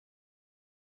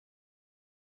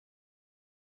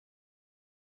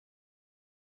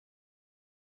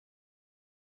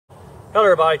Hello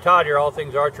everybody, Todd here, all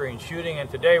things archery and shooting, and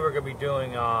today we're going to be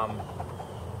doing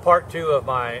part 2 of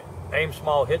my aim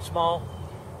small, hit small.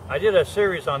 I did a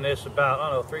series on this about,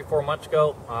 I don't know, 3-4 months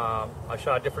ago. I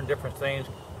shot different things,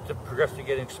 progressively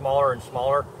getting smaller and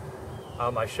smaller.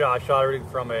 I shot everything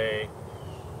from a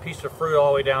piece of fruit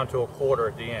all the way down to a quarter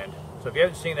at the end. So if you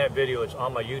haven't seen that video, it's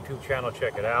on my YouTube channel,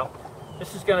 check it out.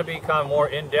 This is going to be kind of more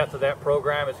in-depth of that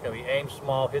program. It's going to be aim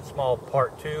small, hit small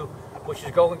part 2. Which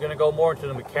is going to go more into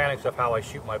the mechanics of how I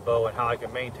shoot my bow and how I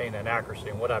can maintain that accuracy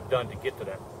and what I've done to get to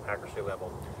that accuracy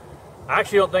level. I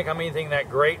actually don't think I'm anything that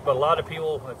great, but a lot of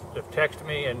people have texted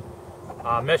me and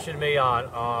messaged me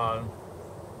on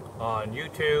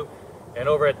YouTube and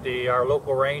over at our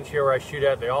local range here where I shoot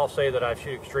at. They all say that I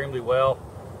shoot extremely well,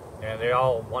 and they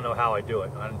all want to know how I do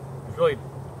it. I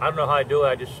don't know how I do it.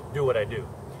 I just do what I do.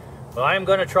 But I am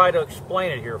going to try to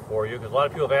explain it here for you because a lot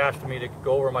of people have asked me to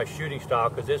go over my shooting style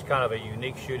because it's kind of a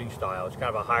unique shooting style. It's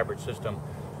kind of a hybrid system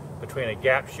between a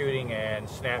gap shooting and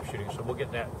snap shooting, so we'll get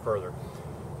into that further.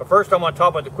 But first I'm going to talk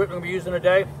about the equipment we'll be using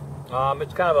today.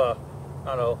 It's kind of a,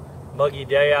 I don't know, muggy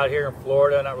day out here in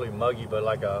Florida. Not really muggy, but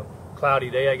like a cloudy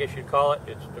day, I guess you'd call it.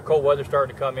 It's the cold weather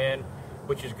starting to come in,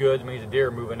 which is good. It means the deer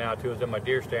are moving out too. I was in my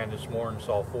deer stand this morning,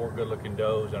 saw 4 good looking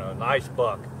does and a nice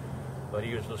buck, but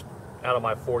he was just out of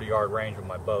my 40-yard range with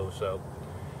my bow. So,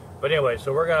 but anyway,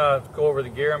 so we're gonna go over the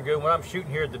gear I'm doing. What I'm shooting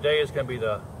here today is gonna be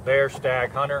the Bear Stag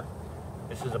Hunter.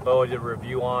 This is a bow I did a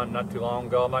review on not too long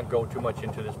ago. I'm not going too much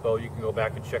into this bow. You can go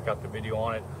back and check out the video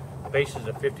on it. Base is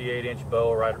a 58-inch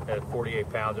bow, right at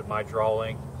 48 pounds at my draw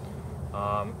length.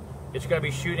 It's gonna be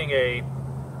shooting a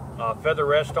feather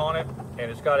rest on it,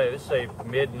 and it's got this is a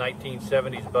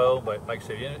mid-1970s bow. But like I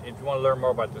said, if you want to learn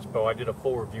more about this bow, I did a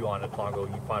full review on it long ago.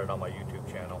 You can find it on my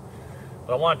YouTube channel.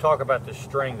 But I want to talk about the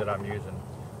string that I'm using.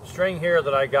 The string here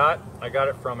that I got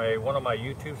it from one of my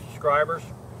YouTube subscribers.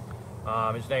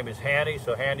 His name is Handy,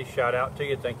 so Handy, shout out to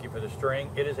you. Thank you for the string.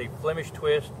 It is a Flemish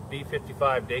Twist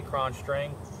B55 Dacron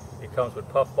string. It comes with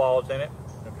puff balls in it.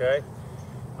 Okay,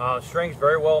 the string's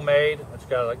very well made.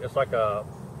 It's like a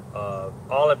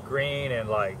olive green and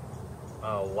like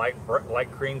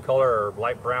light cream color or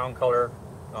light brown color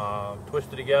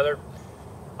twisted together.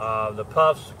 The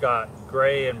puffs got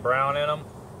gray and brown in them.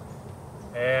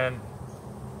 And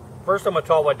first I'm going to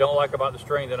talk what I don't like about the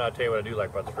string, then I'll tell you what I do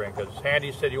like about the string. Because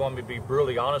Handy said you want me to be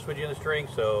brutally honest with you in the string,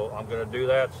 so I'm going to do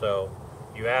that. So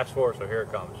you asked for it, so here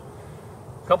it comes.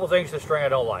 A couple things to the string I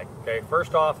don't like. Okay,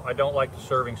 first off, I don't like the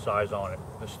serving size on it.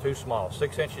 It's too small.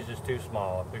 6 inches is too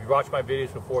small. If you watched my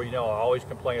videos before, you know I always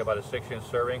complain about a 6-inch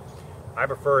serving. I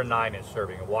prefer a 9-inch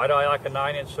serving. Why do I like a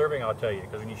 9-inch serving? I'll tell you.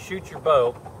 Because when you shoot your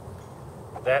bow,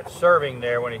 that serving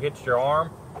there, when it hits your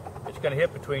arm, it's going to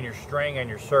hit between your string and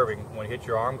your serving when it hits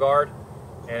your arm guard,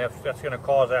 and if that's going to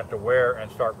cause that to wear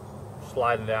and start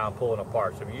sliding down, pulling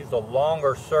apart. So if you use the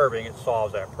longer serving, it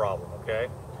solves that problem. Okay.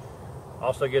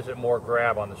 Also gives it more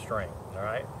grab on the string. All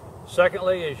right.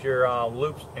 Secondly, is your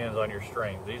loops ends on your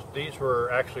string. These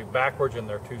were actually backwards and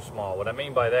they're too small. What I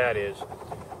mean by that is,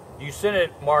 you sent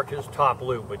it marked as top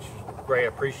loop, which is great, I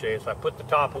appreciate it. So I put the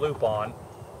top loop on.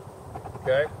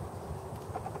 Okay.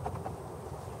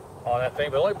 On that thing,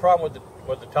 but the only problem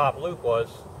with the top loop was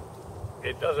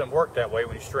it doesn't work that way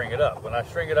when you string it up. When I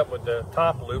string it up with the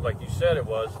top loop, like you said it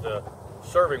was, the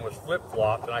serving was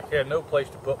flip-flopped, and I had no place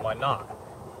to put my knot.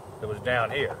 It was down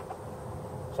here.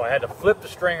 So I had to flip the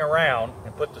string around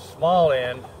and put the small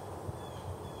end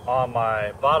on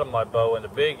my bottom of my bow and the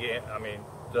big end,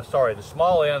 the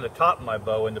small end on the top of my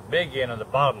bow and the big end on the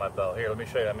bottom of my bow. Here, let me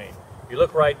show you what I mean. If you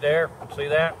look right there, see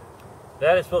that?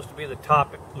 That is supposed to be the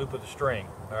top loop of the string,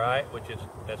 all right,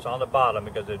 that's on the bottom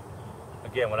because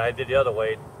again, when I did the other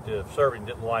way, the serving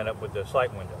didn't line up with the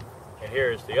sight window. And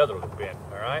here's the other loop end,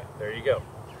 all right, there you go.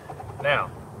 Now,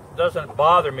 it doesn't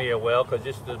bother me well because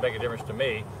this doesn't make a difference to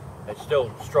me. It's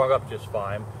still strung up just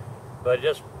fine, but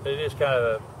it is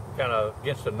kind of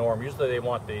against the norm. Usually they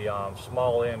want the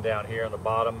small end down here on the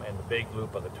bottom and the big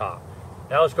loop on the top.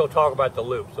 Now let's go talk about the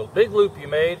loop. So the big loop you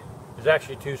made is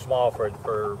actually too small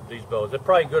for these bows. It's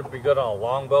probably be good on a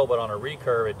longbow, but on a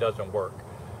recurve it doesn't work.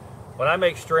 When I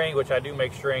make string, which I do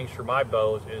make strings for my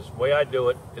bows, is the way I do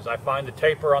it is I find the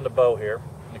taper on the bow here,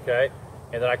 okay,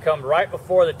 and then I come right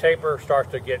before the taper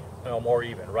starts to get more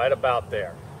even, right about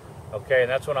there, okay, and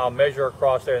that's when I'll measure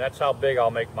across there, and that's how big I'll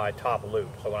make my top loop.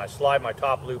 So when I slide my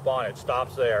top loop on, it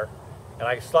stops there, and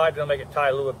I slide to make it tie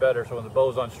a little bit better, so when the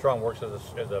bow's unstrung, it works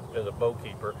as a bow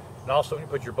keeper. And also, when you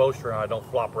put your bowstring on, it don't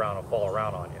flop around and fall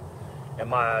around on you.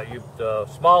 And the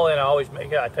small end, I always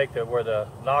make it. I take where the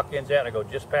knock end's at, and I go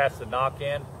just past the knock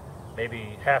end,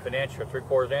 maybe 1/2 inch or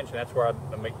 3/4 inch, and that's where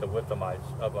I make the width of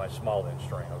my small end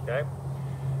string. Okay.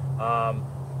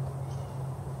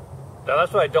 Now,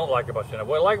 that's what I don't like about it.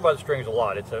 What I like about the strings a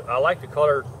lot, I like the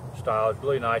color style. It's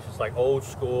really nice. It's like old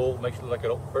school. Makes it look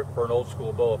like for an old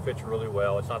school bow. It fits really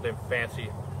well. It's not them fancy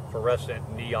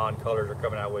fluorescent neon colors they're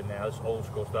coming out with now. It's old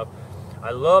school stuff.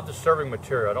 I love the serving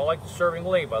material. I don't like the serving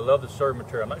length, but I love the serving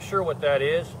material. I'm not sure what that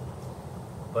is,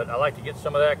 but I like to get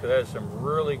some of that because that is some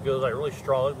really good, like really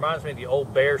strong. It reminds me of the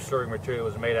old Bear serving material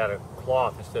was made out of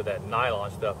cloth instead of that nylon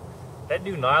stuff. That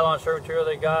new nylon serving material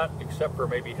they got, except for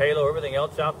maybe Halo, everything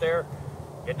else out there,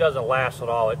 it doesn't last at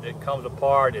all. It comes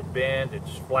apart, it bends, it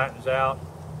flattens out.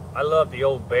 I love the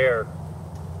old Bear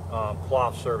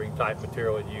cloth serving type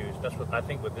material it used. That's what I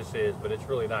think what this is, but it's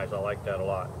really nice. I like that a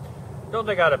lot. Don't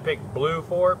think I'd have picked blue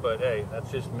for it, but hey, that's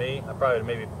just me. I probably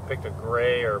maybe picked a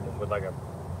gray or with like a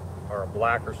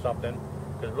black or something,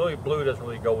 because really blue doesn't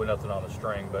really go with nothing on the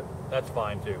string, but that's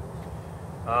fine too.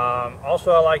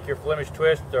 Also, I like your Flemish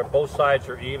twist. Both sides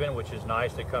are even, which is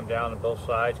nice. They come down on both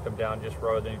sides, come down just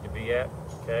where they need to be at.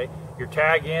 Okay, your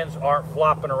tag ends aren't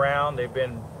flopping around. They've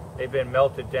been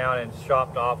melted down and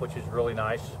chopped off, which is really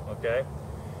nice. Okay.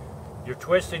 Your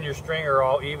twists and your string are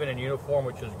all even and uniform,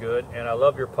 which is good. And I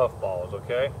love your puff balls,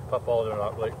 okay? Puff balls are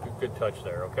not like good touch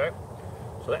there, okay?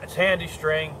 So that's handy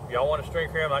string. If y'all want a string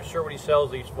cream, I'm not sure what he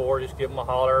sells these for. Just give him a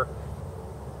holler.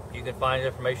 You can find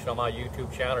information on my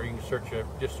YouTube channel, or you can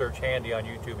just search Handy on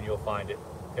YouTube and you'll find it,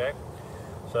 okay?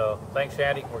 So thanks,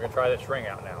 Handy. We're gonna try that string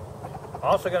out now.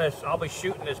 I'll be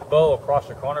shooting this bow across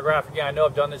the chronograph again. I know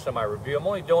I've done this in my review. I'm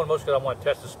only doing most because I want to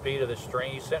test the speed of this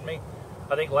string he sent me.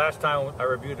 I think last time I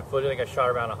reviewed the footage, I think I shot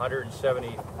around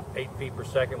 178 feet per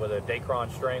second with a Dacron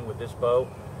string with this bow.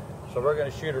 So we're going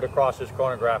to shoot it across this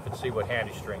chronograph and see what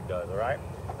Handy string does, all right?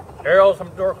 Arrows,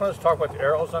 let's talk about the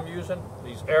arrows I'm using.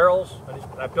 These arrows,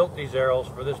 I built these arrows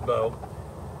for this bow,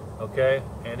 okay?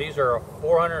 And these are a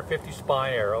 450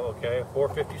 spine arrow, okay? A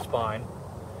 450 spine.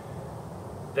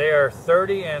 They are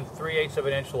 30 3/8 of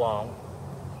an inch long.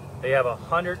 They have a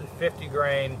 150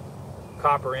 grain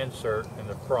copper insert in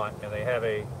the front, and they have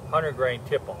a 100 grain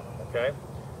tip on them, okay?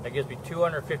 That gives me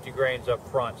 250 grains up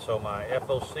front, so my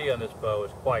FOC on this bow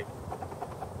is quite,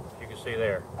 you can see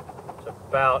there, it's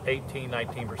about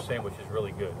 18-19%, which is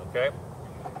really good, okay?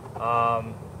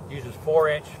 Uses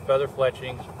 4-inch feather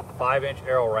fletchings, 5-inch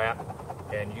arrow wrap,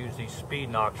 and use these speed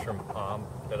knocks from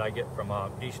that I get from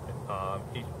Eastman,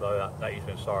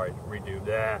 sorry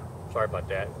about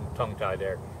that, I'm tongue-tied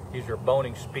there. These are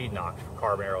boning speed knocks for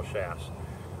carbon arrow shafts.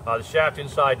 The shaft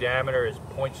inside diameter is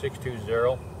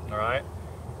 0.620, all right?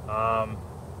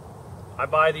 I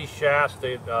buy these shafts,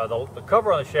 the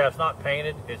cover on the shaft's not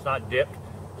painted, it's not dipped.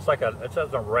 It's like it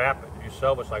doesn't wrap it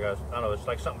yourself, it's like I don't know, it's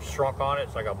like something shrunk on it.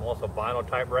 It's like a multi vinyl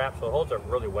type wrap, so it holds up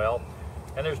really well.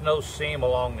 And there's no seam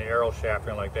along the arrow shaft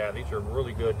or anything like that. These are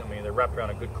really good. I mean, they're wrapped around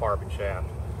a good carbon shaft.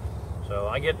 So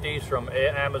I get these from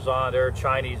Amazon. They're a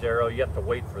Chinese arrow. You have to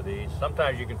wait for these.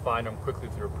 Sometimes you can find them quickly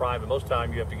through Prime, but most of the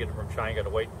time you have to get them from China. You got to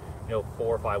wait, 4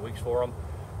 or 5 weeks for them.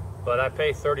 But I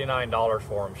pay $39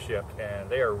 for them shipped, and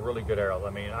they are really good arrows.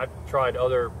 I mean, I've tried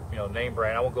other, name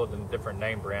brand. I won't go to the different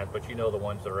name brands, but you know the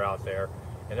ones that are out there.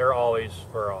 And they're always,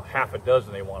 for a half a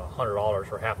dozen, they want $100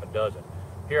 for half a dozen.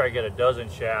 Here I get a dozen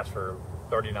shafts for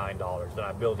 $39, and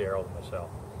I build the arrows myself.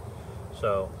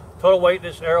 So total weight,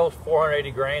 this arrow is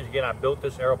 480 grains. Again, I built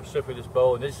this arrow specifically for this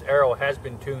bow, and this arrow has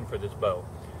been tuned for this bow.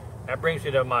 That brings me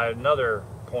to another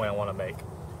point I want to make.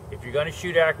 If you're going to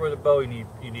shoot accurate with a bow, you need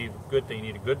a good thing.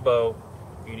 You need a good bow,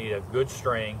 you need a good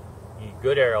string, you need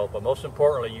good arrow, but most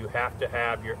importantly, you have to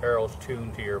have your arrows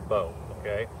tuned to your bow,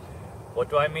 okay? What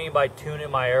do I mean by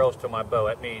tuning my arrows to my bow?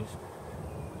 That means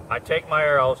I take my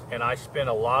arrows and I spend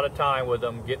a lot of time with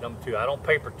them getting them tuned. I don't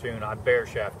paper tune, I bare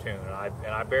shaft tune.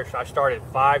 I start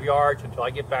at 5 yards until I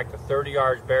get back to 30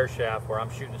 yards bare shaft where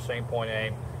I'm shooting the same point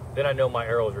aim. Then I know my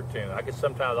arrows are tuned.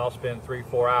 Sometimes I'll spend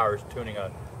 3-4 hours tuning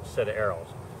a set of arrows.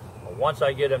 But once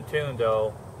I get them tuned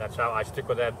though, that's how I stick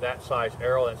with that size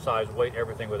arrow, that size weight,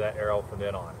 everything with that arrow from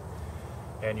then on.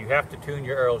 And you have to tune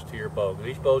your arrows to your bow.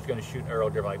 These bows are going to shoot an arrow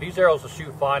differently. These arrows will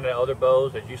shoot fine in other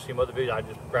bows. As you see in other videos, I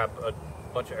just grab a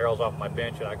bunch of arrows off my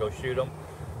bench and I go shoot them.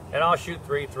 And I'll shoot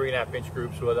 3.5 inch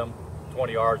groups with them,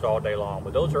 20 yards all day long.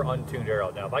 But those are untuned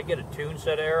arrows. Now, if I get a tuned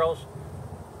set of arrows,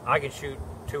 I can shoot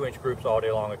 2-inch groups all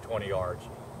day long at 20 yards.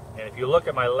 And if you look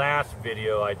at my last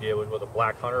video I did with a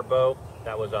black hunter bow,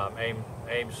 that was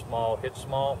aim small, hit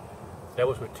small. That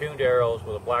was with tuned arrows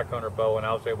with a black hunter bow, and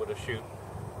I was able to shoot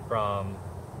from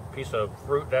a piece of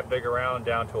fruit that big around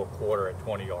down to a quarter at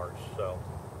 20 yards. So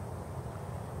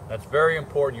that's very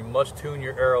important. You must tune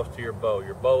your arrows to your bow.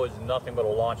 Your bow is nothing but a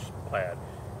launch pad.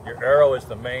 Your arrow is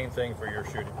the main thing for your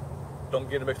shooting. Don't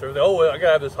get it mixed up. Oh, I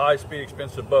gotta have this high-speed,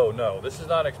 expensive bow. No, this is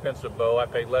not an expensive bow. I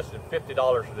paid less than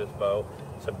 $50 for this bow.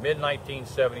 It's a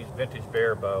mid-1970s vintage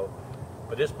bear bow,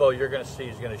 but this bow you're going to see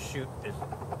is going to shoot is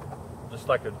just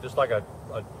like a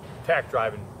tack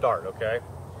driving dart. Okay.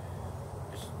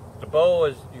 The bow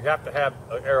is, you have to have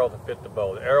an arrow to fit the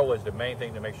bow. The arrow is the main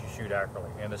thing that makes you shoot accurately.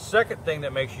 And the second thing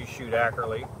that makes you shoot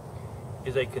accurately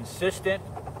is a consistent,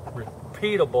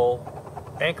 repeatable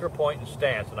anchor point and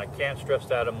stance. And I can't stress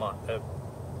that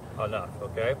enough,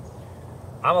 okay?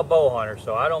 I'm a bow hunter,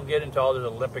 so I don't get into all this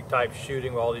Olympic type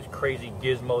shooting with all these crazy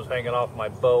gizmos hanging off my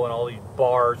bow and all these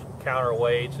bars and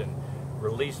counterweights and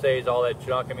release days, all that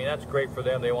junk. I mean, that's great for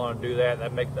them. They want to do that.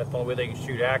 That's the only way they can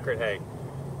shoot accurate. Hey,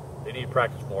 they need to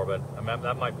practice more, but I mean,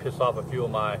 that might piss off a few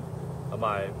of my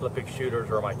Olympic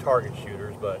shooters or my target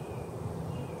shooters. But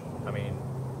I mean,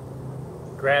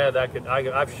 granted,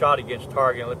 I've shot against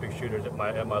target Olympic shooters at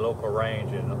my local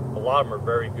range, and a lot of them are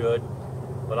very good.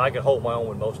 But I can hold my own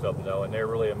with most of them, though, and they're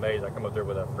really amazed. I come up there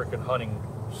with a freaking hunting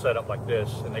setup like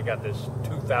this, and they got this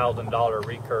 $2,000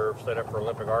 recurve set up for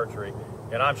Olympic archery,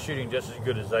 and I'm shooting just as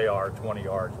good as they are, 20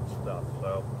 yards and stuff.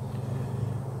 So.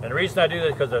 And the reason I do this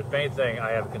is because the main thing,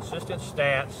 I have a consistent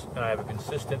stance and I have a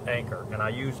consistent anchor. And I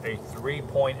use a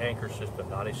 3-point anchor system,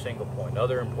 not a single point.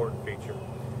 Another important feature.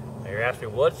 Now you're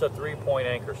asking, what's a 3-point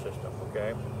anchor system?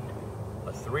 Okay.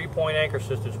 A 3-point anchor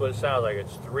system is what it sounds like.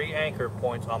 It's 3 anchor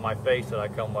points on my face that I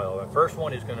come with. The first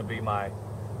one is going to be my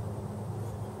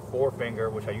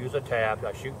forefinger, which I use a tab.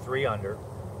 I shoot 3 under.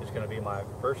 It's going to be my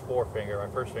first forefinger,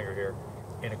 my first finger here,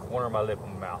 in the corner of my lip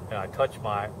and mouth. And I touch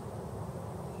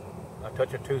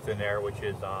a tooth in there, which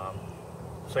is the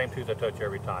same tooth I touch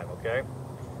every time, okay?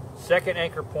 Second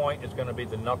anchor point is going to be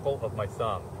the knuckle of my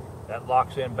thumb. That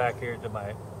locks in back here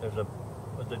to there's a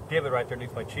divot right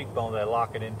underneath my cheekbone that I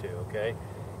lock it into, okay?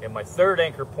 And my third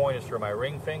anchor point is for my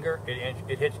ring finger.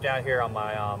 It hits down here on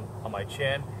my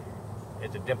chin.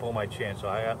 It's a dimple in my chin. So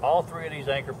I have all 3 of these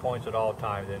anchor points at all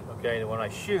times. And okay, and when I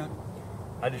shoot,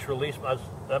 I just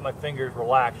let my fingers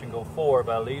relax and go forward,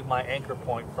 but I leave my anchor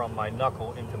point from my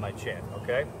knuckle into my chin,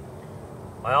 okay?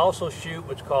 I also shoot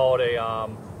what's called a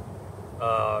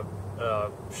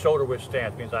shoulder width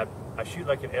stance. It means I shoot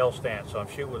like an L stance, so I'm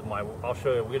shooting with my, I'll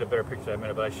show you, we'll get a better picture in a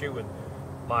minute, but I shoot with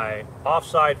my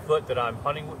offside foot that I'm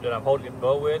holding the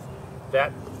bow with.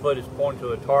 That foot is pointing to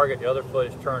the target, the other foot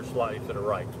is turned slightly to the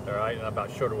right, all right? And I'm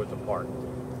about shoulder width apart.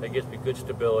 That gives me good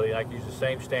stability. I can use the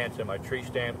same stance in my tree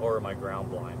stand or in my ground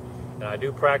blind. And I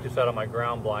do practice out on my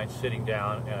ground blind sitting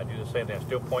down, and I do the same thing. I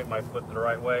still point my foot the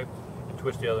right way and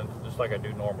twist the other just like I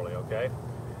do normally, okay?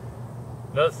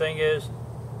 Another thing is,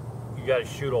 you got to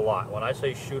shoot a lot. When I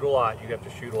say shoot a lot, you have to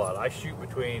shoot a lot. I shoot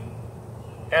between,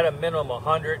 at a minimum,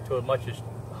 100 to as much as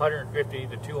 150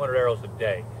 to 200 arrows a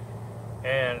day.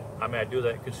 And I mean, I do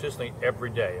that consistently every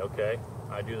day, okay?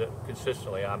 I do that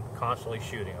consistently. I'm constantly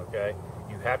shooting, okay?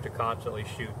 You have to constantly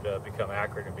shoot to become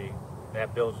accurate and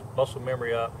that builds muscle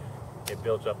memory up. It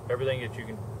builds up everything that you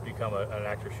can become an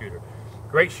accurate shooter.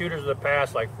 Great shooters of the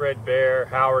past like Fred Bear,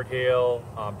 Howard Hill,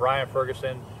 Brian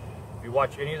Ferguson. If you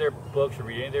watch any of their books or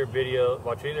read any of their videos,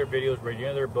 read any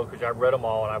of their books, which I've read them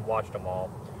all and I've watched them all.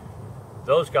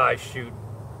 Those guys shoot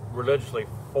religiously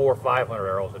 400 or 500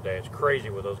 arrows a day. It's crazy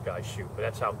what those guys shoot, but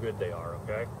that's how good they are,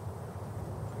 okay?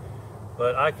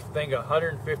 But I think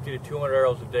 150 to 200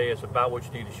 arrows a day is about what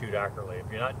you need to shoot accurately. If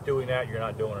you're not doing that, you're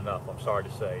not doing enough. I'm sorry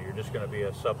to say. You're just going to be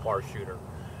a subpar shooter.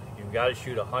 You've got to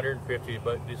shoot 150,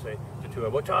 but you say to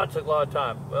 200. Well, Todd, it took a lot of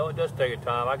time. Well, it does take a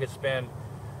time. I could spend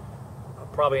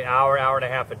probably an hour and a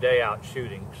half a day out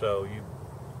shooting. So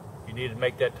you need to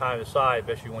make that time aside,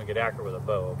 especially when you get accurate with a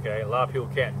bow, okay? A lot of people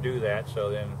can't do that, so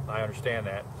then I understand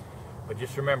that. But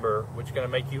just remember, what's going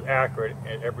to make you accurate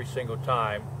at every single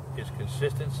time is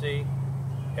consistency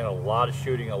and a lot of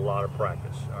shooting, a lot of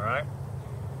practice, all right?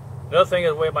 Another thing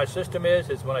is the way my system is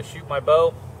when I shoot my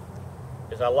bow,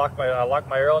 is I lock my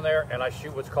arrow in there and I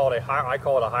shoot what's called I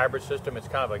call it a hybrid system. It's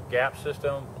kind of a gap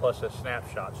system plus a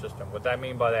snapshot system. What I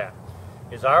mean by that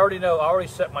is I already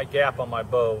set my gap on my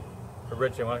bow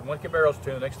originally. When I get my arrows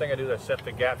tuned, the next thing I do is I set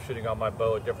the gap shooting on my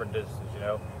bow at different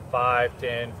distances, 5,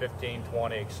 10, 15,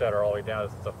 20, etc., all the way down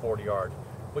to 40 yards,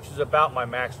 which is about my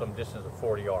maximum distance of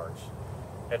 40 yards.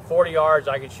 At 40 yards,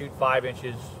 I can shoot 5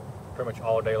 inches pretty much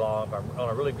all day long. If I'm on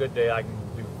a really good day, I can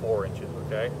do 4 inches,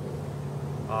 okay?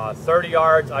 30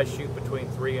 yards, I shoot between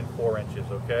 3 and 4 inches,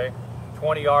 okay?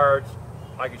 20 yards,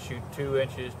 I can shoot 2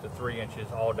 inches to 3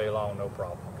 inches all day long, no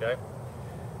problem, okay?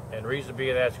 And the reason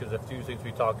being that's because the few things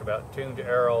we talked about, tuned to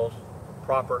arrows,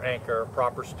 proper anchor,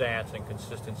 proper stance, and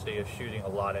consistency of shooting a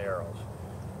lot of arrows.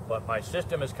 But my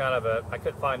system is kind of I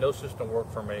couldn't find no system work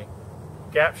for me.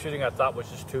 Gap shooting I thought was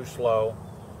just too slow.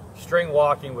 String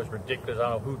walking was ridiculous. I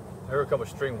don't know never come with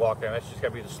string walk down. That's just got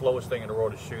to be the slowest thing in the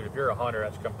world to shoot. If you're a hunter,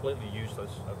 that's completely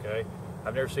useless, okay?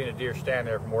 I've never seen a deer stand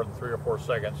there for more than 3 or 4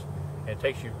 seconds, and it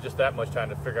takes you just that much time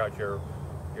to figure out your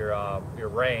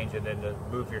range, and then to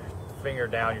move your finger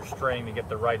down your string to get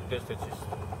the right distance.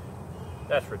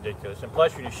 That's ridiculous. And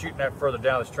plus, when you're shooting that further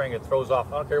down the string, it throws off.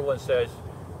 I don't care what everyone says.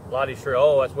 A lot of these strings,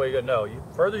 oh, that's the way you go. No,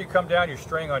 further you come down your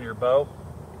string on your bow,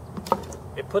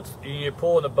 you're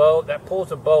pulling the bow, that pulls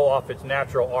the bow off its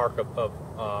natural arc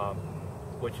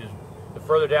which is, the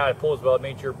further down it pulls the bow, it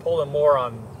means you're pulling more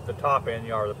on the top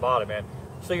end or the bottom end.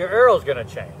 So your arrow's going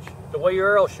to change. The way your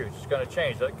arrow shoots is going to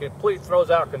change. That completely throws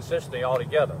out consistency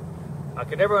altogether. I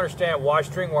can never understand why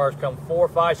string wires come 4,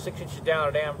 5, 6 inches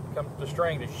down the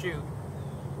string to shoot.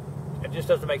 It just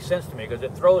doesn't make sense to me because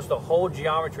it throws the whole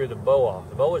geometry of the bow off.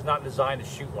 The bow is not designed to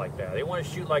shoot like that. They want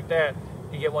to shoot like that.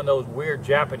 You get one of those weird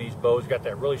Japanese bows, got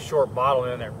that really short bottom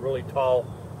end and that really tall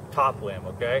top limb,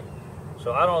 okay?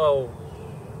 So I don't know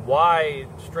why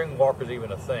string walk is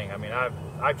even a thing. I mean,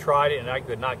 I tried it and I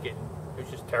could not get, it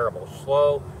was just terrible.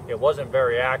 Slow, it wasn't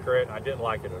very accurate, I didn't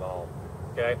like it at all,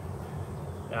 okay?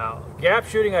 Now, gap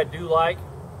shooting I do like.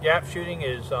 Gap shooting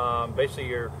is basically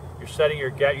you're setting your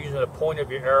gap, using the point of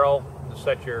your arrow to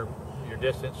set your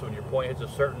distance. So when your point hits a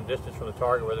certain distance from the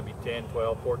target, whether it be 10,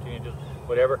 12, 14 inches,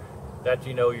 whatever, that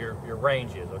you know your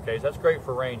range is, okay? So that's great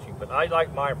for ranging, but I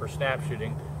like mine for snap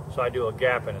shooting, so I do a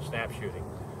gap and a snap shooting.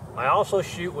 I also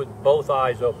shoot with both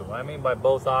eyes open. What I mean by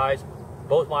both eyes,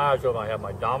 both my eyes open. I have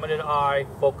my dominant eye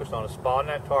focused on a spot on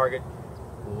that target,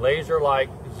 laser-like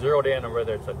zeroed in on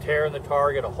whether it's a tear in the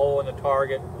target, a hole in the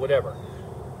target, whatever.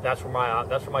 That's where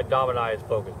my dominant eye is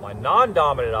focused. My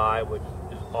non-dominant eye, which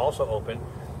is also open,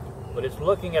 but it's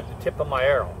looking at the tip of my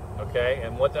arrow, okay?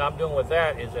 And what I'm doing with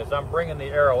that is as I'm bringing the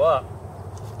arrow up,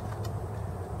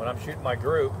 when I'm shooting my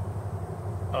group,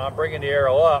 and I'm bringing the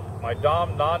arrow up, my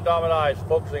non-dominant eye is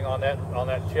focusing on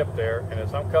that tip there, and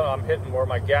as I'm coming, I'm hitting where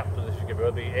my gap position could be.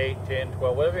 It'll be 8, 10,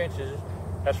 12, whatever inches.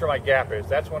 That's where my gap is.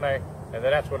 That's when and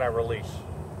then that's when I release.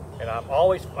 And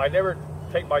I never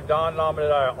take my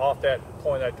non-dominant eye off that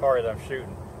point of that target that I'm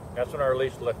shooting. That's when I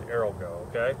release and let the arrow go,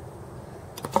 okay?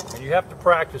 And you have to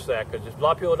practice that because a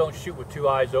lot of people don't shoot with 2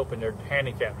 eyes open. They're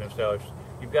handicapping themselves.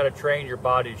 You've got to train your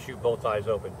body to shoot both eyes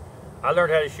open. I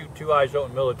learned how to shoot 2 eyes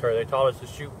open in the military. They taught us to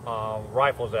shoot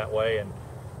rifles that way,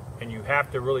 and you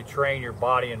have to really train your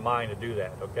body and mind to do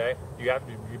that, okay?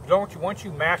 Once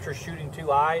you master shooting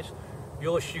 2 eyes,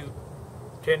 you'll shoot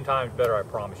 10 times better, I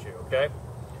promise you, okay?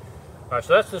 All right,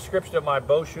 so that's the description of my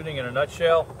bow shooting in a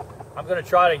nutshell. I'm going to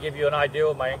try to give you an idea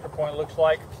what my anchor point looks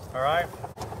like, all right?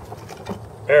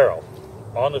 Arrow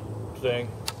on the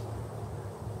thing,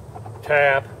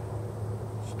 tab,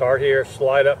 start here,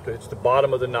 slide up to, it's the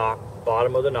bottom of the nock,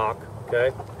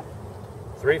 okay?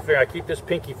 3 finger, I keep this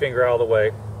pinky finger out of the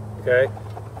way, okay?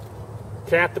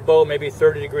 Tap the bow, maybe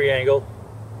 30-degree angle,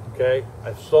 okay?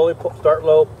 I slowly start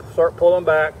low, start pulling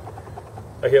back.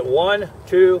 I hit 1,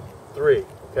 2, 3,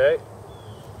 okay?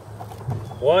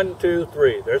 1, 2,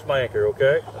 3, there's my anchor,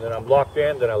 okay? And then I'm locked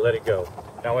in, then I let it go.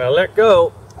 Now when I let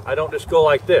go, I don't just go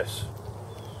like this,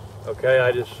 okay?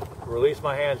 I just release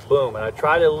my hands, boom, and I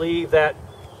try to leave that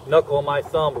knuckle of my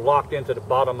thumb locked into the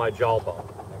bottom of my jawbone,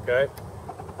 okay?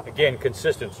 Again,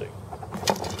 consistency.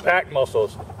 Back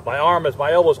muscles, my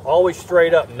elbow's always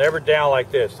straight up, never down like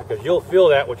this, because you'll feel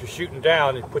that when you're shooting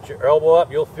down, you put your elbow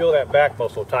up, you'll feel that back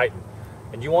muscle tighten.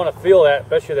 And you want to feel that,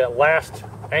 especially that last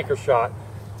anchor shot,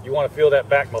 you want to feel that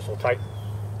back muscle tighten.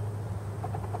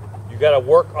 You got to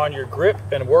work on your grip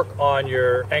and work on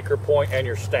your anchor point and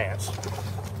your stance.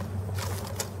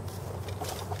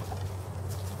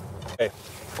 Okay.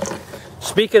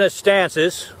 Speaking of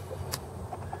stances,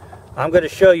 I'm going to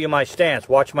show you my stance.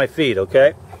 Watch my feet,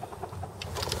 okay?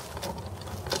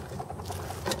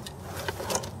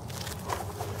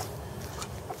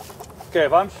 Okay,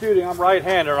 if I'm shooting, I'm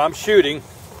right-handed, I'm shooting,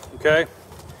 okay?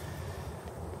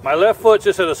 My left foot's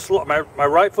just at my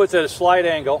right foot's at a slight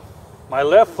angle. My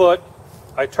left foot,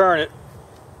 I turn it,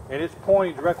 and it's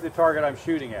pointing directly at the target I'm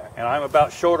shooting at. And I'm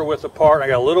about shoulder width apart, and I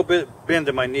got a little bit bend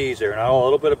in my knees there, and I want a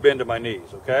little bit of bend in my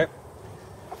knees, okay?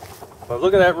 But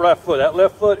look at that left foot. That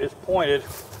left foot is pointed,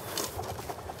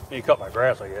 I need to cut my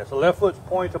grass, I guess. The left foot's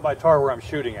pointed to my target where I'm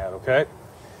shooting at, okay?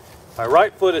 My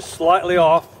right foot is slightly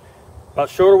off, about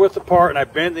shoulder width apart, and I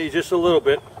bend these just a little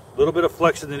bit of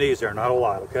flex in the knees there, not a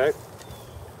lot, okay?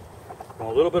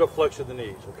 A little bit of flex in the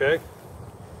knees, okay?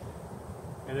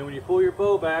 And then when you pull your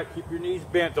bow back, keep your knees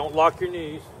bent, don't lock your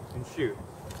knees, and shoot.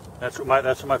 That's what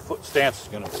my foot stance is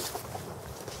going to be.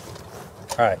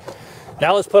 All right,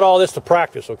 now let's put all this to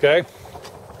practice, okay?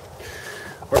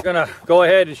 We're going to go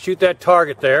ahead and shoot that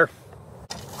target there.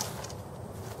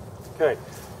 Okay,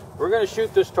 we're going to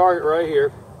shoot this target right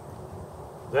here.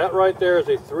 That right there is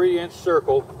a 3-inch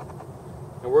circle,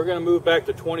 and we're going to move back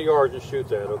to 20 yards and shoot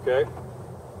that, okay?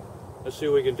 Let's see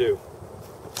what we can do.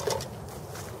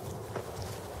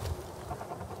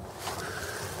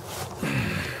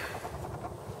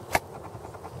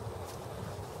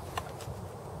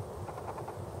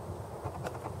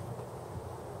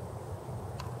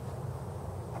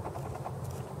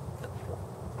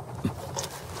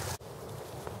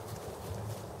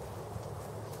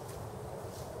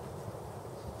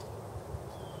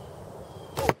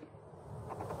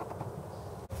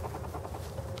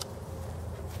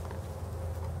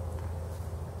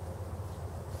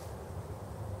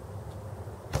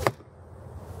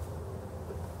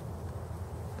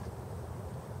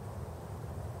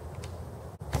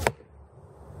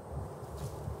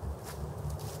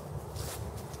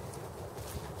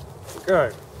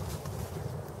 Okay.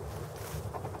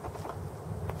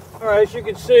 All right, as you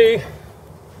can see,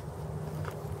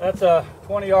 that's a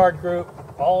 20-yard group,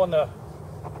 all in the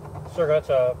circle. That's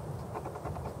a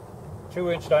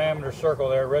 2-inch diameter circle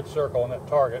there, red circle on that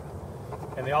target,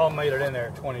 and they all made it in there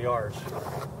at 20 yards.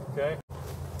 Okay.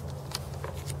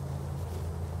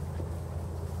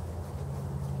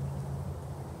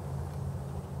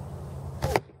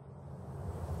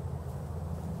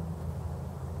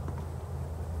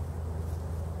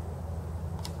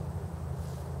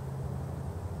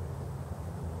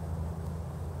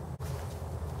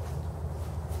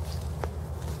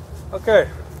 Okay.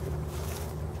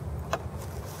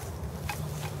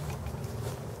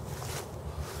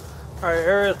 All right,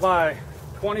 here is my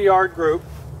 20-yard group.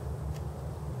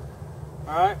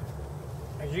 All right.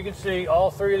 As you can see,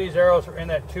 all 3 of these arrows are in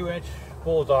that 2-inch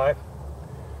bullseye.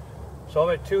 So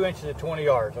I'm at 2 inches at 20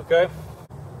 yards, okay?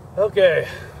 Okay,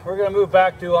 we're gonna move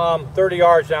back to 30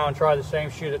 yards now and try the same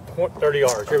shoot at 30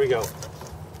 yards. Here we go.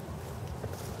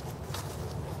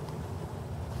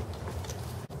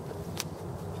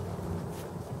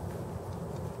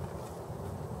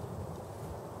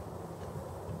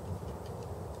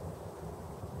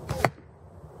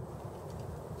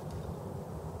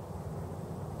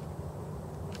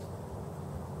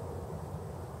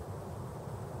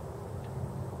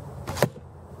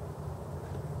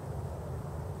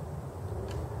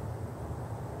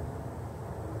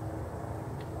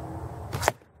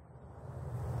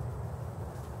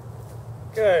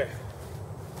 Okay.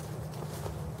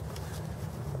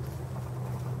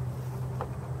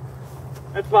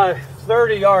 That's my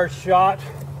 30-yard shot.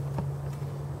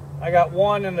 I got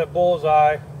one in the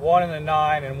bullseye, one in the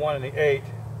 9, and one in the 8.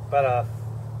 About a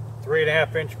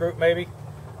 3.5-inch group maybe.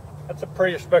 That's a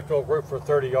pretty respectable group for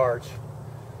 30 yards.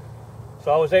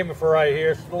 So I was aiming for right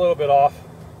here. It's a little bit off,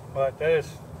 but that is,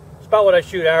 it's about what I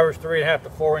shoot average, 3.5 to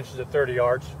 4 inches at 30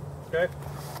 yards. Okay.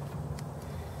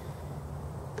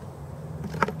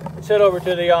 Let's head over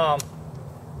to the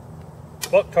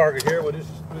buck target here. We're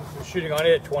just shooting on it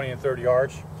at 20 and 30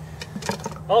 yards.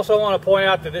 Also, I want to point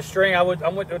out that this string, I went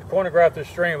to chronograph this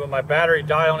string, but my battery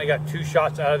died. I only got 2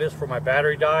 shots out of this before my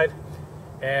battery died.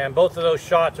 And both of those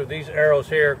shots of these arrows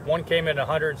here, one came in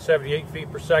 178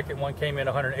 feet per second, one came in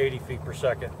 180 feet per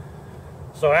second.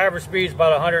 So average speed is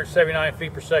about 179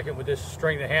 feet per second with this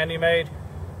string that Handy made,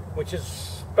 which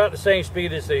is about the same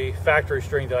speed as the factory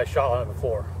string that I shot on it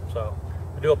before. So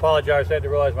I do apologize. I had to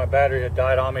realize my battery had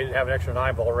died on me. I didn't have an extra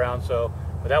 9 volt around, so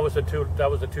but that was the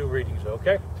two readings.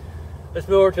 Okay, let's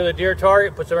move over to the deer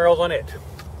target. Put some arrows on it.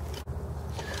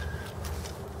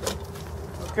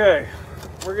 Okay,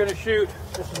 we're gonna shoot.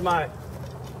 This is my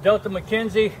Delta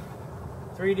McKenzie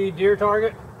 3D deer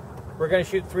target. We're gonna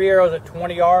shoot 3 arrows at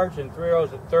 20 yards and 3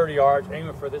 arrows at 30 yards,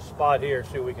 aiming for this spot here.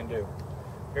 See what we can do.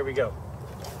 Here we go.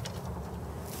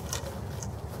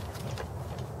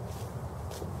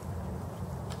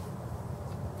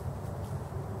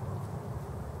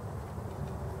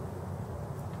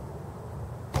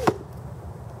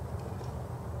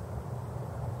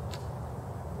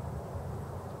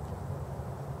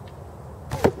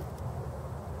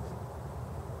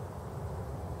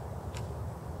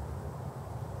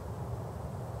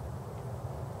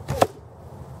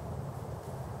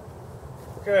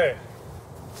 Okay.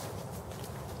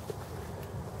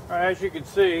 All right, as you can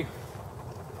see,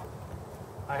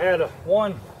 I had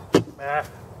one. Come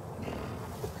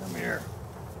here.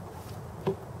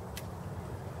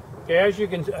 Okay, as you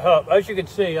can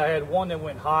see, I had one that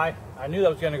went high. I knew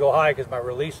that was going to go high because my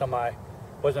release on my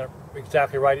wasn't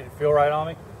exactly right. It didn't feel right on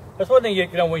me. That's one thing you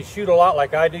know when you shoot a lot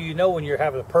like I do. You know when you're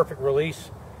having a perfect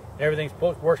release and everything's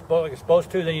works like it's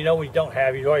supposed to. Then you know when you don't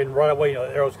have. You go ahead and right away. You know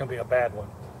the arrow's going to be a bad one.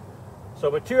 So,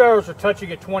 but 2 arrows are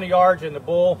touching at 20 yards in the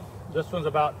bull. This one's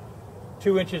about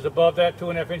 2 inches above that,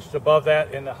 2.5 inches above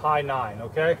that in the high 9,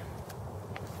 okay?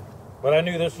 But I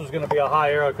knew this was going to be a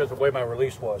high arrow because of the way my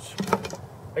release was.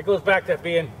 It goes back to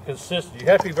being consistent. You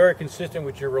have to be very consistent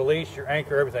with your release, your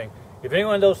anchor, everything. If any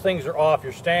one of those things are off,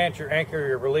 your stance, your anchor,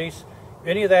 your release, if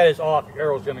any of that is off, your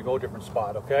arrow is going to go a different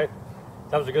spot, okay?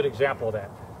 That was a good example of that.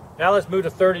 Now let's move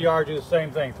to 30 yards, do the same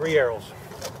thing, 3 arrows.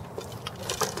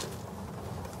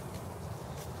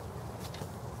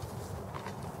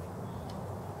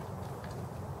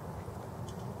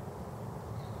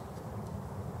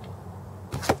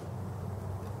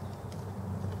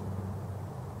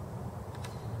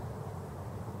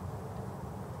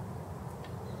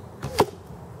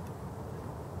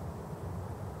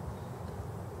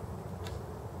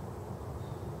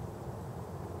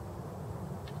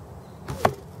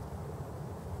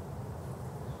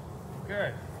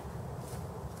 Okay.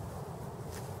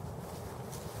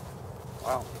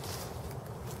 Wow.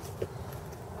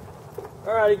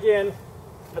 All right, again,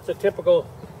 that's a typical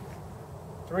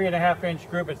 3.5 inch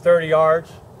group at 30 yards.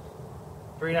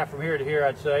 3.5 from here to here,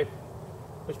 I'd say.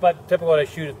 Which is about typical what I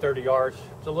shoot at 30 yards.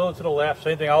 It's a little to the left.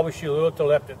 Same thing, I always shoot a little to the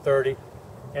left at 30.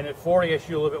 And at 40, I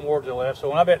shoot a little bit more to the left. So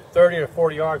when I'm at 30 or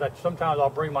 40 yards, sometimes I'll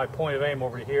bring my point of aim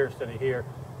over to here instead of here.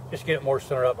 Just to get it more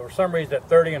centered up. But for some reason, at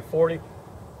 30 and 40,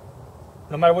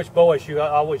 no matter which bow I shoot, I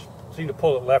always seem to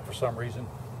pull it left for some reason.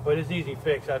 But it's easy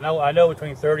fix. I know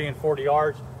between 30 and 40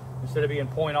 yards, instead of being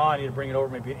point on, you need to bring it over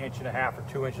maybe 1.5 inches or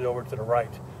 2 inches over to the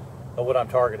right of what I'm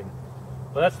targeting.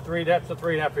 So that's the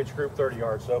 3.5 inch group, 30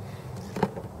 yards. So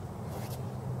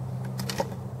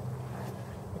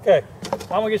okay, I'm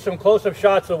gonna get some close-up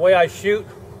shots of the way I shoot.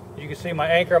 You can see my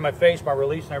anchor on my face, my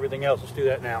release, and everything else. Let's do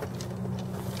that now.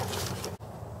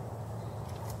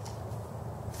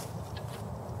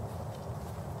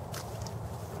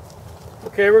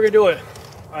 Okay, we're gonna do an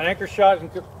anchor shot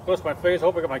and close to my face. I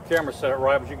hope I got my camera set up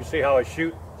right, but you can see how I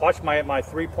shoot. Watch my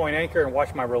 3-point anchor and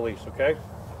watch my release, okay?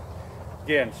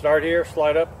 Again, start here,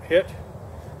 slide up, hit,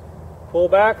 pull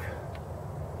back.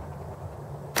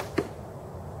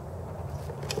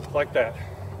 Like that.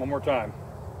 One more time.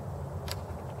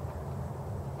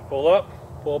 Pull up,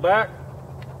 pull back.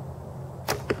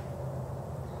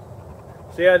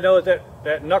 See, I know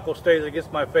that knuckle stays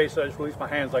against my face, so I just release my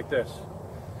hands like this.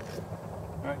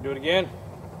 All right, do it again.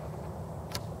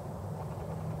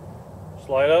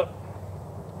 Slide up,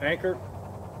 anchor.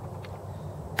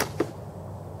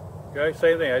 Okay,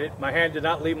 same thing. My hand did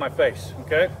not leave my face.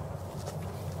 Okay.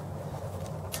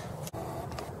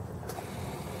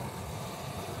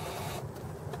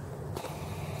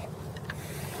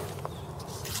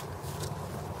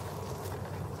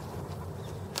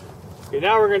 Okay,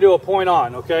 now we're going to do a point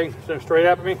on. Okay, so straight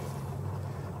up at me.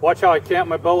 Watch how I camp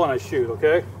my bow when I shoot.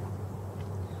 Okay.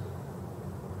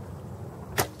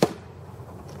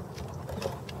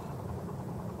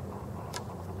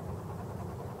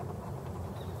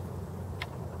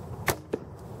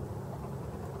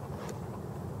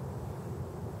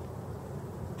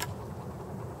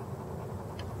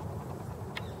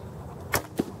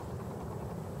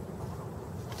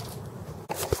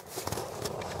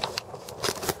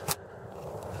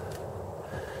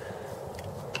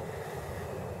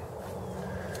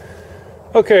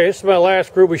 Okay, this is my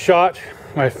last group we shot.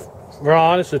 We're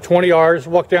on, it's at 20 yards.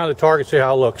 Walk down to the target, see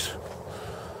how it looks.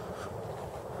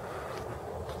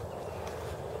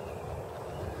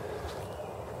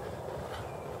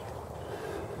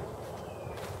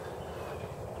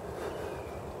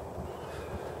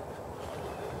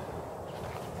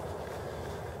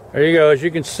 There you go, as you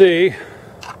can see,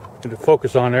 get the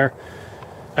focus on there.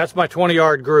 That's my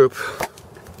 20-yard group.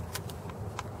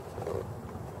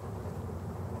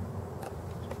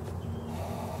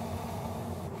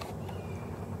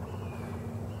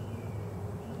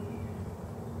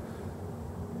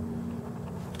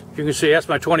 You can see that's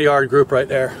my 20-yard group right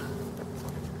there.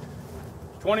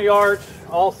 20 yards,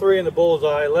 all three in the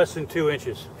bullseye, less than 2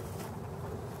 inches.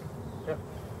 Yep.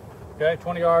 Okay,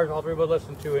 20 yards, all three but less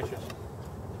than 2 inches.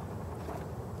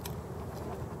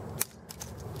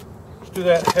 Let's do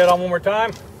that head on one more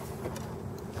time.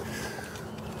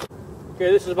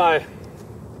 Okay, this is my,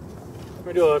 let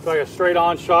me do like a straight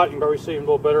on shot. You can probably see a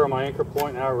little better on my anchor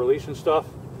point and how I release and stuff.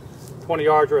 20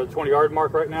 yards, we're at the 20-yard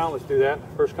mark right now. Let's do that.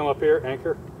 First come up here,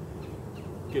 anchor.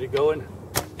 Get it going.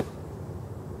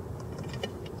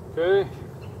 Okay.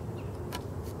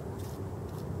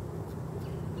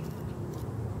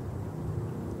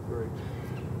 Great.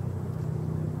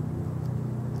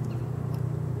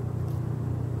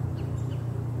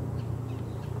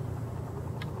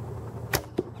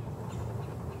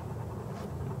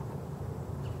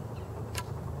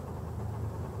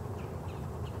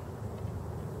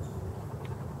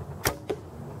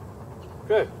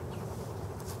 Okay.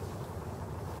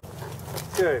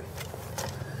 Okay.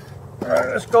 All right,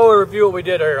 let's go review what we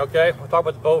did here, okay? We'll talk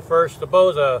about the bow first. The bow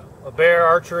is a Bear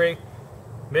Archery,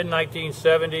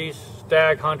 mid-1970s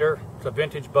stag hunter. It's a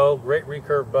vintage bow, great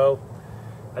recurve bow.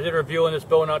 I did a review on this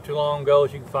bow not too long ago,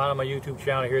 as you can find on my YouTube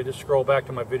channel here. Just scroll back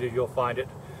to my videos, you'll find it.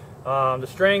 The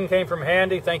string came from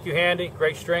Handy. Thank you, Handy.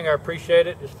 Great string, I appreciate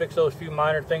it. Just fix those few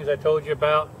minor things I told you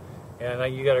about, and I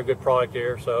think you got a good product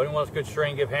here. So anyone wants a good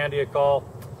string, give Handy a call.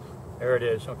 There it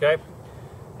is, okay?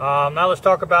 Now let's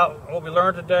talk about what we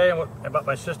learned today and about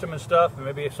my system and stuff, and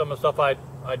maybe some of the stuff I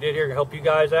did here to help you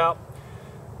guys out.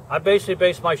 I basically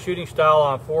based my shooting style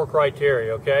on 4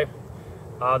 criteria, okay?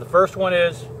 The first one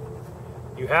is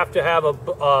you have to have a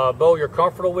bow you're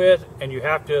comfortable with, and you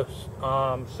have to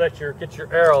get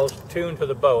your arrows tuned to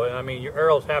the bow. And I mean, your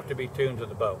arrows have to be tuned to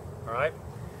the bow, all right?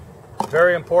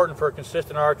 Very important for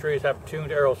consistent archery is have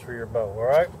tuned arrows for your bow, all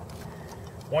right?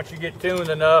 Once you get tuned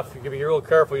enough, you can be real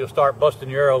careful. You'll start busting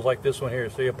your arrows like this one here.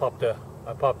 So I popped the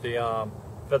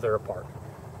feather apart.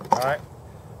 All right.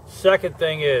 Second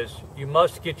thing is you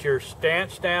must get your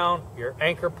stance down. Your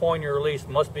anchor point, your release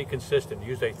must be consistent.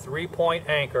 Use a 3-point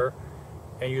anchor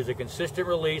and use a consistent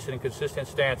release and a consistent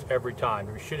stance every time.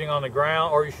 If you're shooting on the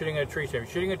ground or you're shooting at a tree stand. If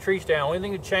you're shooting a tree stand, the only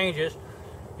thing that changes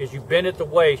is you bend at the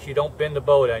waist. You don't bend the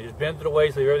bow down. You just bend to the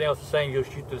waist. Leave everything else the same. You'll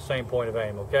shoot to the same point of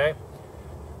aim. Okay.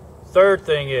 Third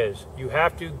thing is you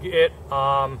have to get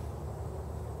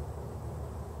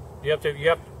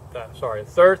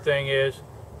third thing is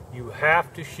you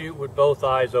have to shoot with both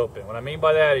eyes open. What I mean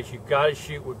by that is you've got to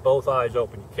shoot with both eyes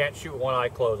open. You can't shoot with one eye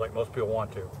closed like most people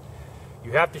want to.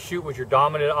 You have to shoot with your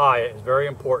dominant eye. It's very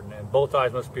important, and both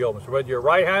eyes must be open. So whether you're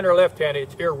right-handed or left-handed,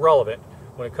 it's irrelevant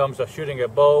when it comes to shooting a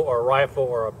bow or a rifle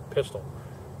or a pistol.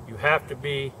 You have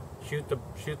to shoot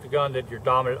the gun that your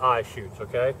dominant eye shoots,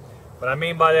 okay? What I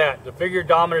mean by that, to figure your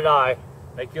dominant eye,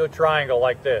 make you a triangle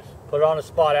like this. Put it on a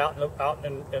spot out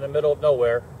in the middle of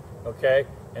nowhere, okay?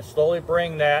 And slowly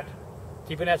bring that,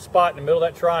 keeping that spot in the middle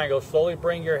of that triangle, slowly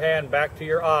bring your hand back to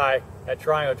your eye, that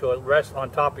triangle, to it rests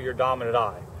on top of your dominant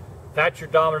eye. If that's your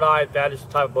dominant eye, that is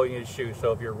the type of bow you need to shoot.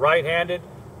 So if you're right-handed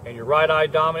and your right eye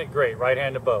dominant, great,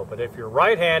 right-handed bow. But if you're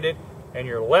right-handed and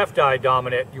your left eye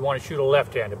dominant, you want to shoot a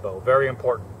left-handed bow. Very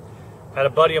important. Had a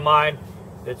buddy of mine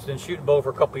that's been shooting bow for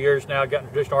a couple of years now, got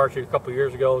into traditional archery a couple of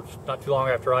years ago, not too long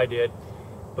after I did.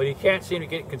 But he can't seem to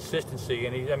get consistency,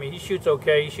 and he shoots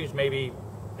okay. He shoots maybe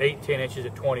 8-10 inches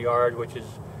at 20 yards, which is,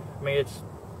 I mean, it's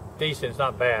decent, it's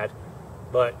not bad.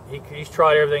 But he's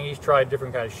tried everything. He's tried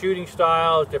different kind of shooting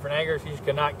styles, different angles. He just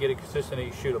cannot get a consistency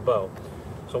to shoot a bow.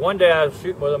 So one day I was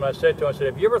shooting with him, and I said to him, I said,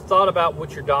 have you ever thought about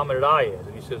what your dominant eye is?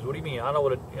 And he says, what do you mean? I don't know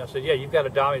what I said, yeah, you've got a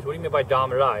dominant. He said, what do you mean by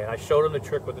dominant eye? And I showed him the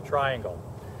trick with the triangle.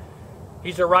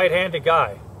 He's a right-handed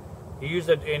guy. He used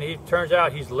it, and it turns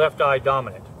out he's left eye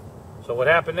dominant. So what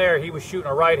happened there, he was shooting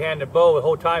a right-handed bow the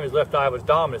whole time his left eye was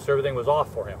dominant, so everything was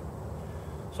off for him.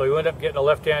 So he ended up getting a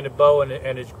left-handed bow,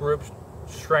 and his group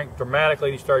shrank dramatically,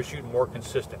 and he started shooting more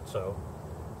consistent. So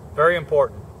very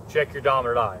important. Check your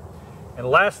dominant eye. And the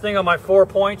last thing on my 4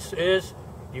 points is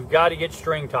you've got to get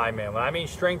string time in. When I mean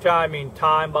string time, I mean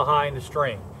time behind the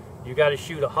string. You got to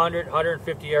shoot 100,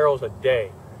 150 arrows a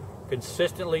day.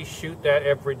 Consistently shoot that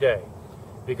every day,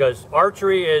 because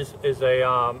archery is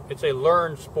a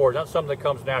learned sport, not something that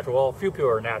comes natural. Well, a few people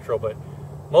are natural, but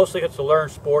mostly it's a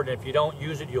learned sport, and if you don't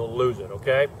use it, you'll lose it,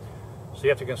 okay? So you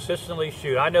have to consistently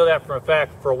shoot. I know that for a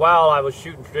fact. For a while I was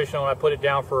shooting traditional, and I put it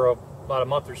down for about a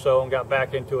month or so and got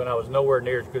back into it, and I was nowhere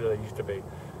near as good as I used to be.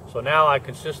 So now I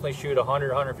consistently shoot 100,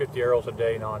 150 arrows a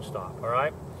day nonstop, all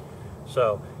right?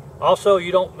 So also,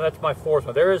 that's my 4th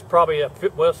one. There is probably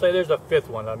let's say there's a 5th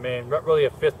one. I mean, not really a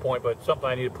 5th point, but something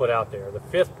I need to put out there. The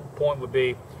 5th point would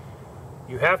be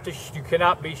you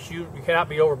cannot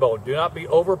be overbowed. Do not be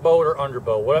overbowed or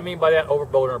underbowed. What I mean by that,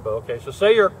 overbowed or underbowed. Okay, so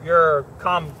say you're a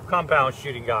compound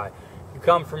shooting guy. You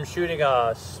come from shooting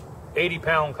a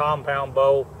 80-pound compound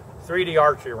bow, 3D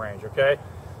archery range, okay?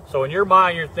 So in your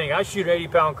mind, you're thinking, I shoot an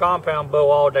 80-pound compound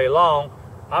bow all day long.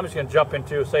 I'm just going to jump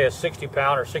into, say, a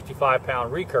 60-pound or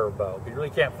 65-pound recurve bow. You really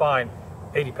can't find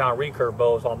 80-pound recurve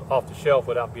bows off the shelf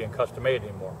without being custom made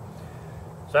anymore.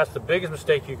 So that's the biggest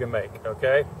mistake you can make,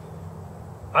 okay?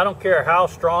 I don't care how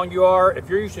strong you are. If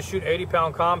you're used to shoot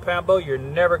 80-pound compound bow, you're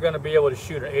never going to be able to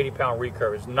shoot an 80-pound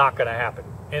recurve. It's not going to happen.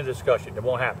 End of discussion. It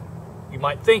won't happen. You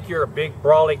might think you're a big,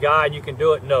 brawly guy and you can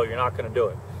do it. No, you're not going to do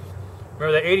it.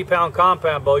 Remember, that 80-pound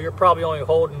compound bow, you're probably only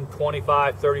holding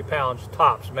 25, 30 pounds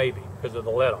tops, maybe, because of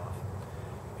the let-off.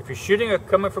 If you're shooting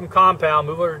coming from compound,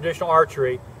 moving to traditional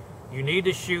archery, you need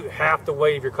to shoot half the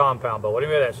weight of your compound bow. What do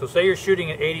you mean by that? So say you're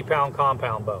shooting an 80-pound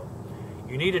compound bow.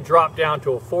 You need to drop down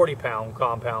to a 40-pound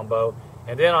compound bow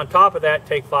And then on top of that,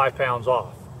 take 5 pounds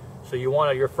off. So you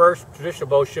want your first traditional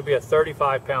bow should be a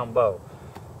 35-pound bow.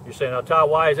 You're saying, now Todd,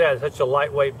 why is that? It's such a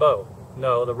lightweight bow.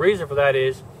 No, the reason for that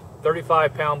is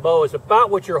 35-pound bow is about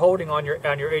what you're holding on your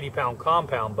 80-pound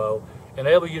compound bow, and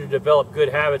enable you to develop good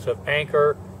habits of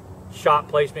anchor, shot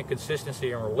placement,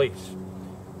 consistency, and release.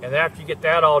 And after you get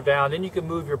that all down, then you can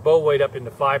move your bow weight up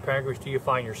into 5-pound increments till you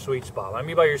find your sweet spot. What I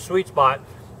mean by your sweet spot,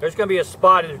 there's going to be a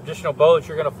spot in a traditional bow that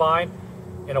you're going to find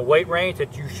in a weight range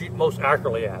that you shoot most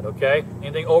accurately at, okay?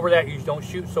 Anything over that you don't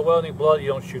shoot so well, anything below that you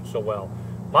don't shoot so well.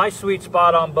 My sweet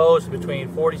spot on bows is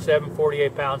between 47,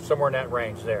 48 pounds, somewhere in that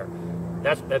range there.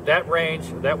 That's at that range,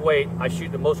 that weight, I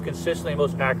shoot the most consistently,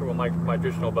 most accurate with my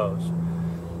traditional bows.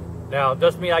 Now, it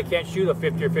doesn't mean I can't shoot a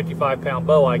 50 or 55-pound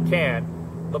bow. I can.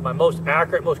 But my most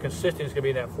accurate, most consistent is going to be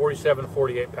in that 47 to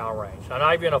 48 pound range. Now,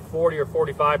 not even a 40 or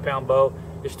 45 pound bow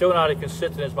is still not as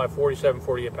consistent as my 47,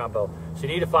 48 pound bow. So you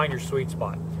need to find your sweet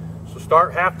spot. So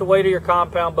start half the weight of your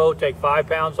compound bow, take 5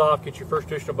 pounds off, get your first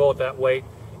traditional bow at that weight,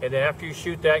 and then after you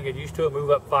shoot that, get used to it, move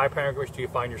up 5 pound increments till you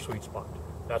find your sweet spot.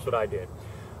 That's what I did.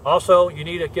 Also, you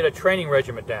need to get a training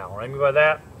regimen down. What I mean by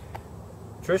that,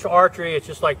 traditional archery, it's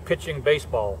just like pitching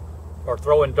baseball or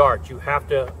throwing darts. You have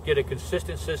to get a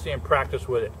consistency and practice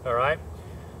with it, all right?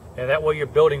 And that way you're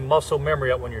building muscle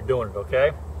memory up when you're doing it,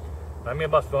 okay? I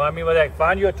mean by that,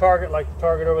 find you a target like the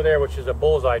target over there, which is a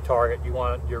bullseye target. You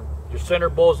want your center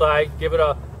bullseye, give it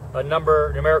a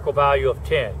numerical value of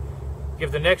 10.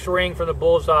 Give the next ring from the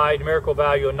bullseye numerical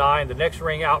value of 9. The next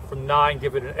ring out from 9,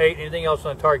 give it an 8. Anything else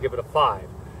on the target, give it a 5.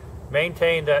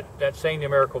 Maintain that same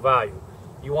numerical value.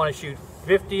 You want to shoot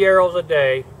 50 arrows a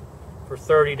day for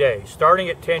 30 days, starting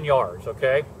at 10 yards,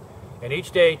 okay? And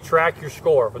each day, track your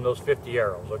score from those 50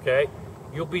 arrows, okay?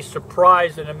 You'll be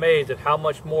surprised and amazed at how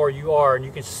much more you are, and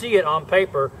you can see it on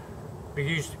paper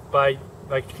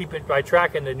by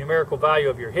tracking the numerical value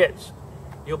of your hits.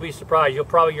 You'll be surprised. You'll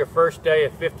probably, your first day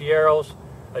at 50 arrows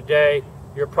a day,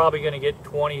 you're probably going to get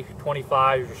 20,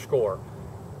 25 as your score.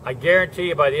 I guarantee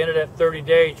you by the end of that 30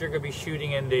 days, you're going to be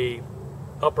shooting in the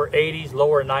upper 80s,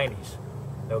 lower 90s,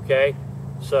 okay?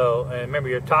 So, and remember,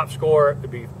 your top score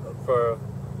would be for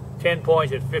 10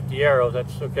 points at 50 arrows.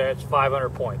 That's okay. That's 500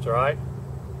 points. All right.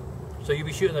 So you'll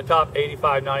be shooting the top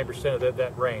 85, 90% of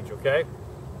that range. Okay.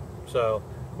 So,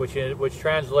 which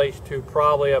translates to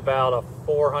probably about a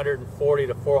 440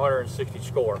 to 460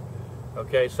 score.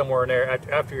 Okay, somewhere in there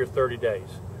after your 30 days.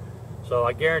 So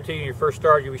I guarantee you, your first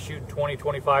start, you'll be shooting 20,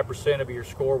 25% of your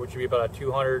score, which would be about a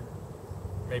 200,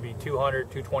 maybe 200,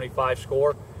 225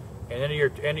 score. And then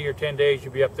at the end of your 10 days,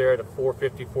 you'll be up there at a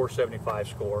 450, 475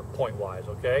 score, point-wise,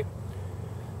 okay?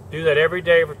 Do that every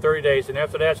day for 30 days, and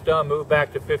after that's done, move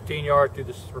back to 15 yards,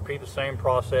 repeat the same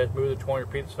process, move to 20,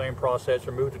 repeat the same process,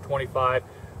 or move to 25,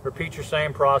 repeat your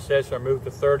same process, or move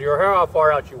to 30, or how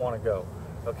far out you want to go,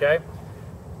 okay?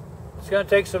 It's going to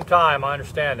take some time, I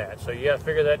understand that. So you got to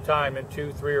figure that time in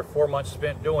 2, 3, or 4 months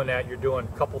spent doing that. You're doing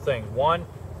a couple things. 1,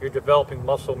 you're developing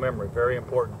muscle memory, very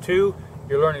important. 2,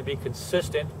 you're learning to be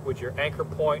consistent with your anchor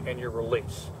point and your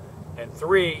release. And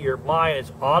 3, your mind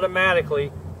is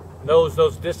automatically knows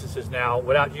those distances now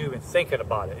without you even thinking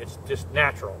about it. It's just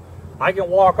natural. I can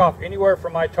walk off anywhere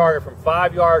from my target from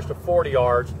 5 yards to 40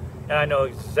 yards, and I know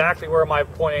exactly where my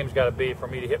point aim's got to be for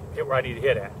me to hit where I need to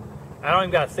hit at. I don't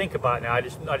even got to think about it now. I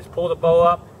just pull the bow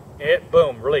up, hit,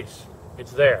 boom, release.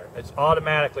 It's there. It's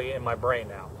automatically in my brain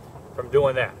now from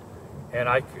doing that. And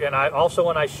I also,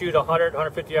 when I shoot 100,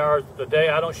 150 arrows a day,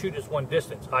 I don't shoot just one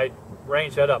distance. I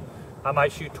range that up. I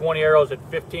might shoot 20 arrows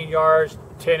at 15 yards,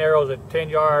 10 arrows at 10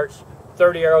 yards,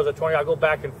 30 arrows at 20. I go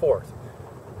back and forth.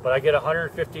 But I get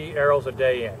 150 arrows a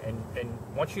day in. And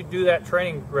once you do that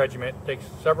training regimen, it takes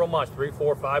several months, 3,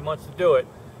 4, 5 months to do it.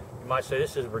 You might say,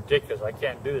 this is ridiculous. I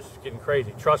can't do this. It's getting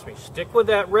crazy. Trust me, stick with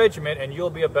that regimen and you'll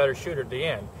be a better shooter at the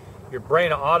end. Your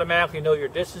brain will automatically know your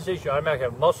distances. You automatically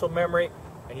have muscle memory.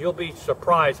 And you'll be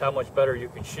surprised how much better you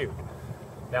can shoot.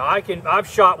 Now I've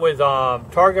shot with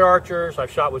target archers. I've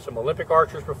shot with some Olympic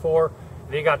archers before.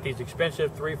 They got these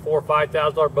expensive $3,000, $4,000,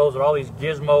 $5,000 bows with all these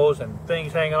gizmos and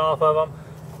things hanging off of them,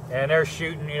 and they're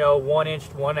shooting 1 inch,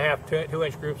 1.5, 2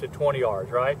 inch groups at 20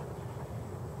 yards, right?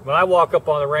 When I walk up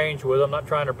on the range with them, I'm not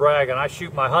trying to brag, and I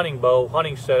shoot my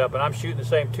hunting setup, and I'm shooting the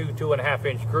same 2.5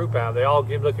 inch group out. They all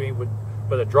look at me with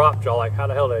a drop jaw, like, how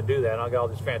the hell did I do that? And I got all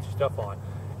this fancy stuff on.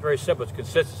 Very simple. It's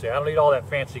consistency. I don't need all that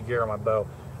fancy gear on my bow.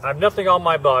 I have nothing on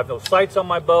my bow. I have no sights on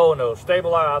my bow, no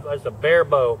stabilizer. It's a bare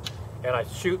bow, and I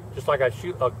shoot just like I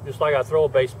throw a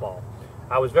baseball.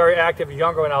 I was very active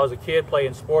younger when I was a kid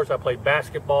playing sports. I played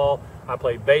basketball. I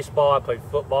played baseball. I played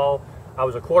football. I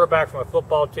was a quarterback for my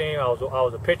football team. I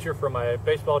was a pitcher for my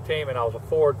baseball team, and I was a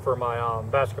forward for my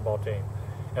basketball team.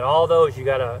 And all those, you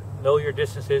got to know your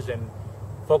distances and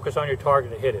focus on your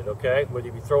target to hit it, okay? Whether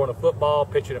you be throwing a football,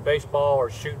 pitching a baseball, or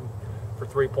shooting for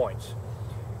 3 points.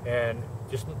 And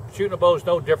just shooting a bow is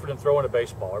no different than throwing a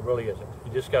baseball. It really isn't.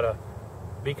 You just got to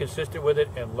be consistent with it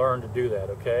and learn to do that,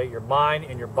 okay? Your mind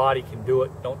and your body can do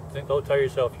it. Don't tell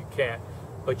yourself you can't,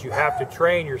 but you have to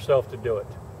train yourself to do it.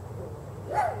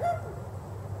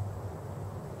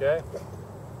 Okay?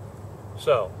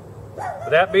 So,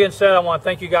 with that being said, I want to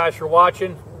thank you guys for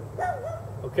watching.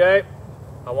 Okay?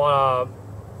 I want to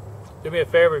do me a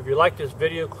favor. If you like this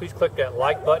video, please click that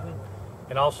like button,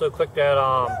 and also click that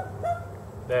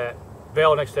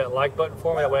bell next to that like button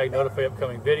for me. That way I can notify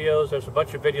upcoming videos. There's a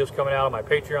bunch of videos coming out on my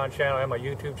Patreon channel and my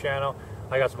YouTube channel.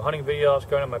 I got some hunting videos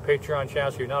coming on my Patreon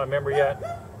channel, so if you're not a member yet,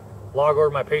 log over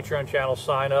to my Patreon channel,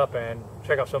 sign up, and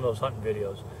check out some of those hunting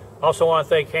videos. Also want to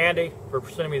thank Handy for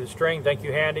sending me the string. Thank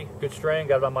you, Handy. Good string.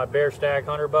 Got it on my Bear Stag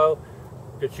Hunter bow.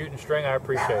 Good shooting string. I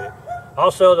appreciate it.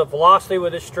 Also, the velocity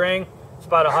with this string, it's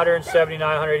about 179,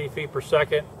 180 feet per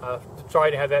second. Sorry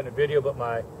I didn't have that in the video, but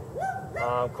my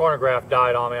chronograph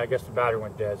died on me. I guess the battery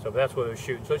went dead, so that's what it was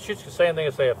shooting. So it shoots the same thing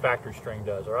as, say, a factory string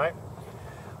does, all right?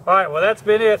 All right, well, that's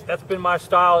been it. That's been my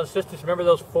style and distance. Remember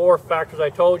those 4 factors I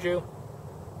told you?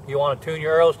 You want to tune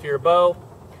your arrows to your bow.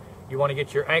 You want to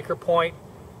get your anchor point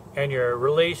and your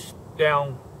release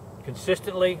down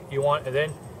consistently. And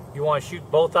then you want to shoot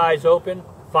both eyes open.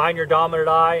 Find your dominant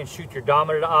eye and shoot your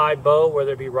dominant eye bow,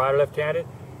 whether it be right or left-handed.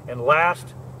 And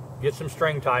last, get some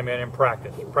string time in and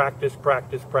practice. Practice,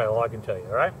 practice, practice. All I can tell you,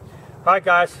 all right? All right,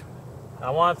 guys.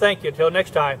 I want to thank you. Until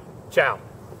next time, ciao.